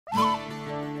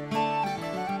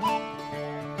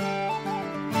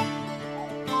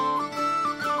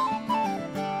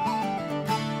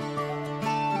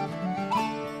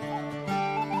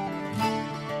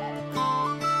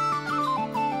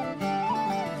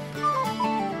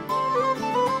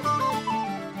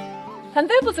And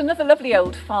there was another lovely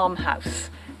old farmhouse.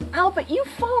 Albert, you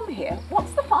farm here.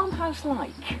 What's the farmhouse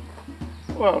like?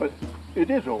 Well,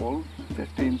 it is old,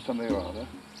 15 something or other,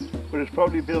 but it's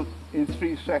probably built in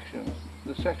 3 sections.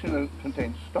 The section that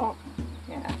contains stock,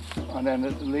 Yeah. and then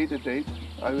at a later date,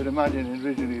 I would imagine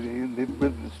originally they lived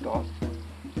with the stock.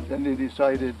 Then they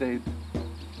decided they'd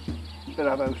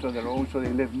have a house of their own, so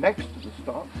they lived next to the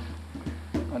stock.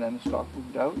 And then the stock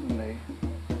moved out and they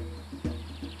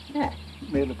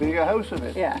made a bigger house of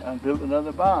it and built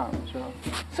another barn.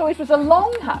 So it was a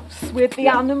long house with the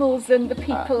animals and the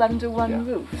people under one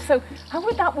roof. So how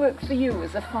would that work for you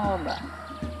as a farmer?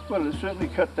 Well, it certainly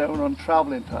cut down on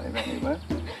travelling time anyway.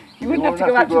 You wouldn't have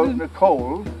to go out in the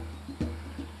cold.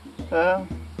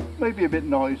 Maybe a bit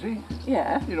noisy.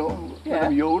 Yeah. You know, a bit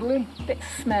of yodeling. A bit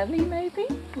smelly maybe?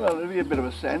 Well, there'd be a bit of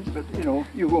a scent, but you know,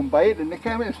 you won't buy it in the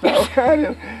chemist now, can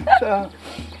you?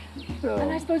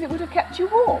 And I suppose it would have kept you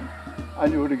warm.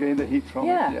 And you would have gained the heat from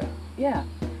it, yeah.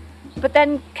 But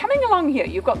then coming along here,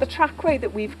 you've got the trackway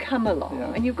that we've come along,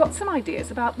 and you've got some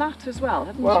ideas about that as well,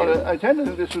 haven't you? Well, I tend to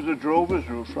think this was a drover's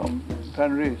route from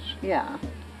Penrhys. Yeah.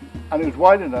 And it was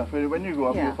wide enough, but when you go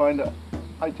up, you'll find that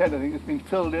I tend to think it's been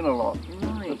filled in a lot.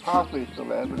 Right. The pathway's still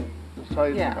there, but the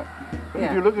size of it. But if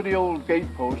Yeah. you look at the old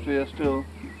gate posts, they're still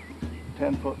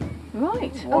 10 foot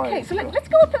Right, wide, okay, so let's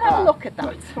go up and have a look at that.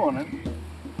 Right, come on then.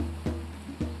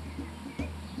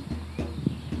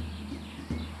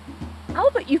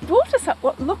 Albert, you've brought us up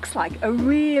what looks like a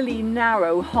really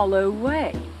narrow, hollow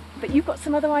way. But you've got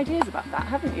some other ideas about that,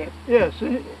 haven't you? Yes,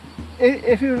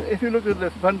 if you look at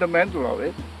the fundamental of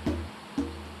it,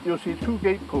 you'll see 2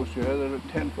 gate posts here that are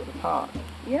 10 foot apart.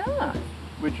 Yeah.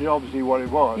 Which is obviously what it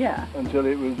was, until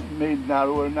it was made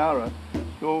narrower and narrower.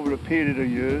 So over a period of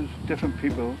years, different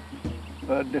people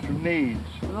had different needs.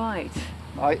 Right.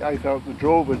 I felt the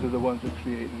drovers are the ones that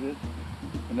created it.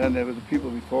 And then there were the people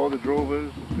before the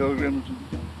drovers, the pilgrims.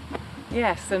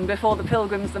 Yes, and before the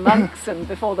pilgrims, the monks, and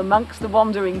before the monks, the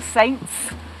wandering saints.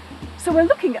 So we're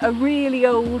looking at a really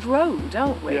old road,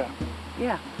 aren't we? Yeah.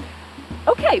 Yeah.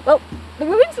 Okay, well, the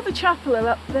ruins of the chapel are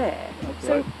up there. That's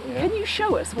so right, can you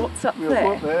show us what's up there? We'll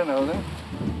go up there now then.